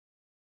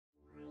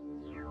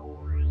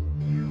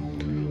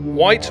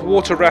White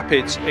water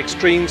rapids,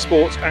 extreme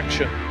sports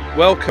action.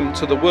 Welcome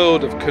to the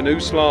world of canoe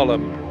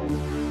slalom.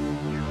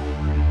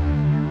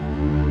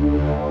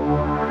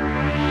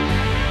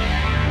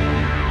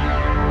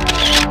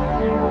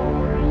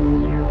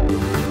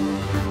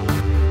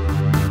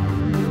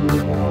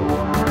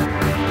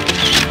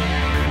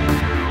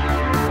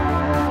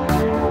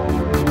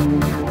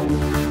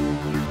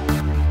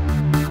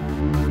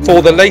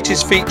 For the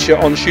latest feature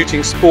on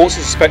shooting sports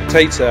as a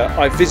spectator,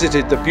 I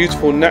visited the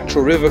beautiful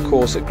natural river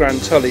course at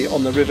Grand Tully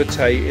on the River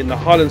Tay in the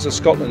Highlands of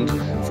Scotland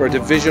for a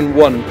Division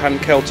 1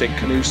 Pan-Celtic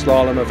canoe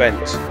slalom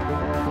event.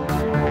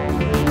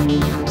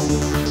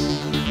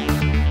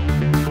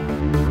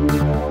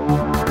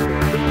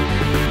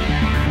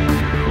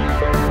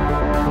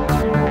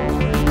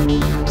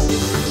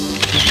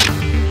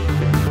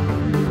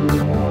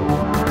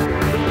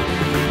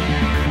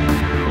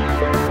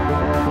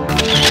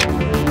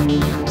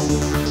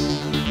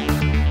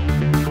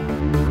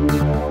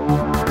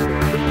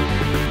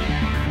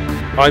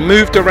 I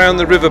moved around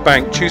the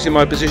riverbank, choosing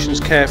my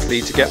positions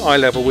carefully to get eye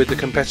level with the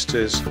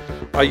competitors.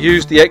 I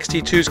used the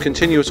XT2's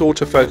continuous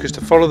autofocus to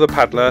follow the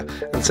paddler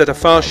and set a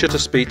fast shutter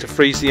speed to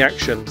freeze the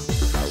action.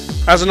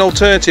 As an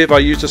alternative, I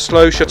used a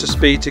slow shutter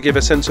speed to give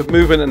a sense of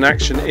movement and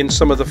action in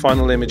some of the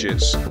final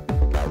images.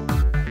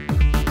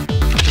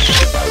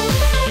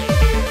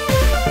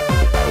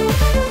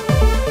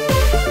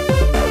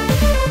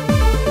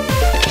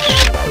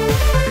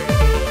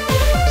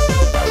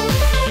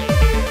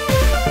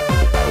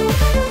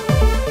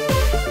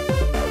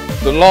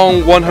 The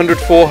long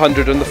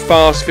 100-400 and the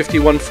fast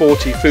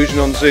 51-40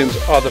 Fujinon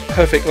zooms are the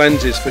perfect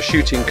lenses for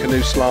shooting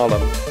canoe slalom.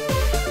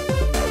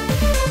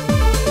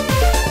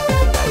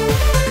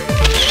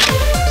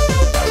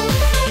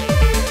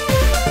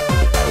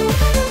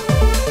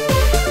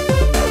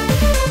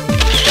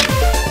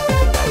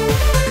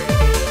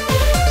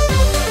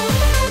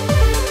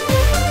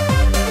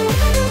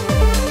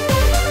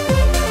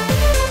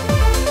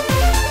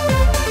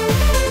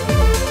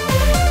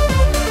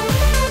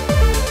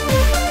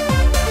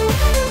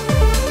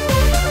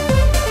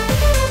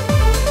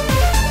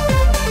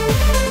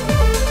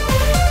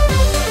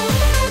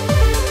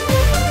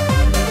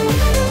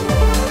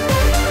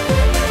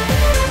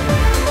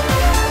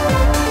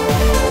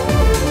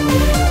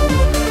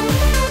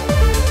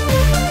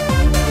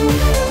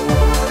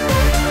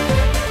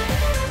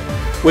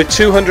 With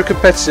 200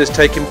 competitors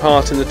taking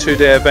part in the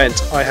two-day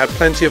event, I had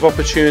plenty of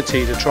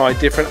opportunity to try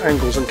different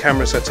angles and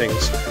camera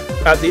settings.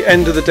 At the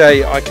end of the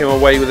day, I came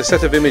away with a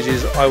set of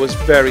images I was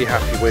very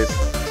happy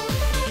with.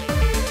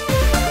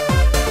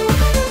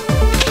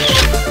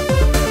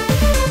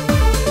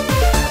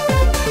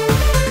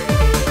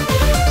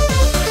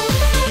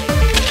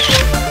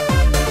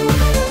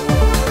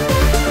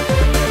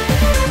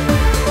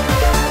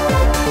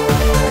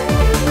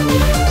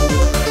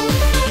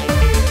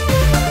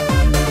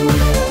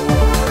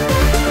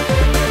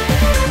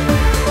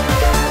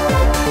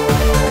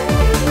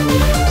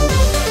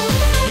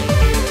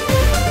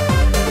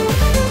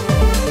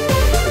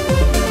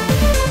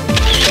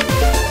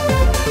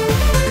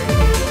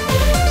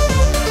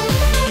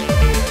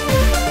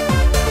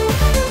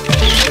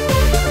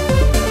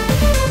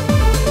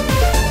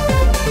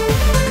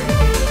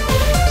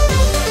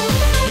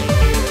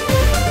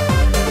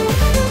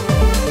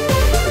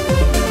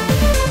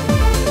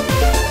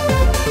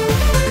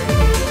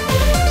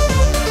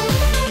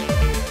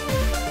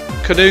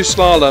 Canoe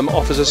slalom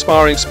offers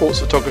aspiring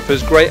sports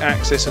photographers great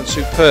access and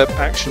superb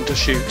action to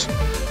shoot.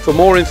 For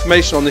more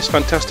information on this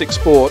fantastic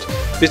sport,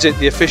 visit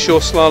the official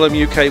Slalom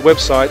UK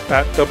website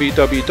at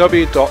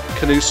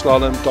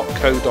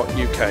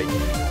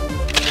www.canoeslalom.co.uk.